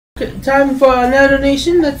Time for another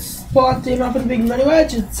donation. Let's pull out the amount for the big money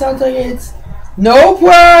wedge. It sounds like it's no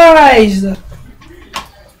prize. Let's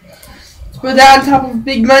put that on top of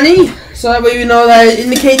big money, so that way we know that it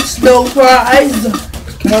indicates no prize.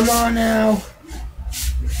 Come on now.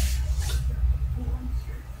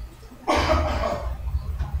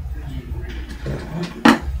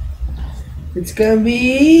 It's gonna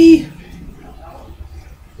be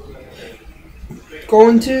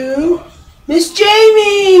going to Miss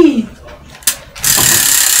Jamie.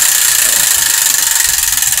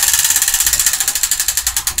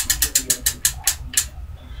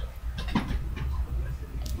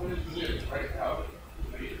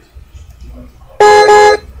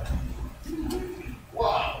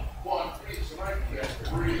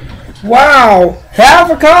 Wow, half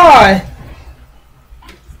a card.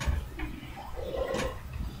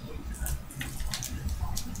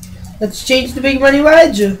 Let's change the big money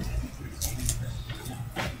wedge.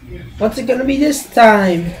 What's it gonna be this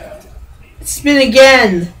time? Spin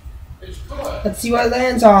again. Let's see what it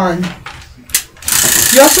lands on.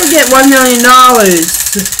 You also get $1 million.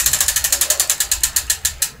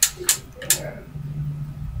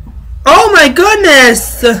 Oh my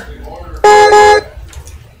goodness!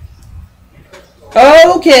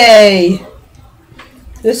 Okay.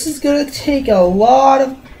 This is gonna take a lot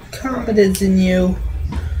of confidence in you.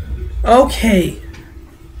 Okay.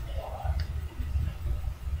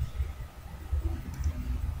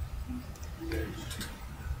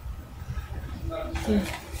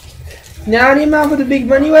 Now the amount for the big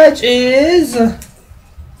money wedge is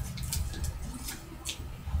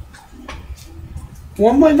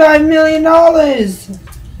 $1.5 million.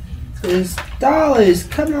 There's dollars.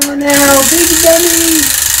 Come on now, big money.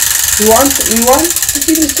 We want to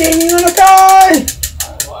see this Jamie on a card.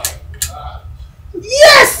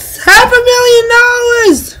 Yes!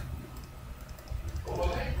 $500,000.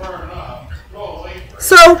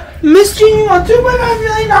 So Miss Jamie won $2.5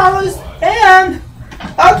 million and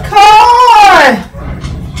a car!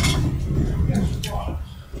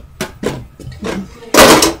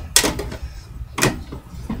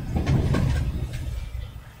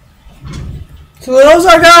 So those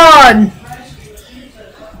are gone.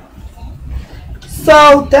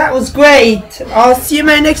 So that was great. I'll see you in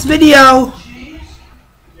my next video.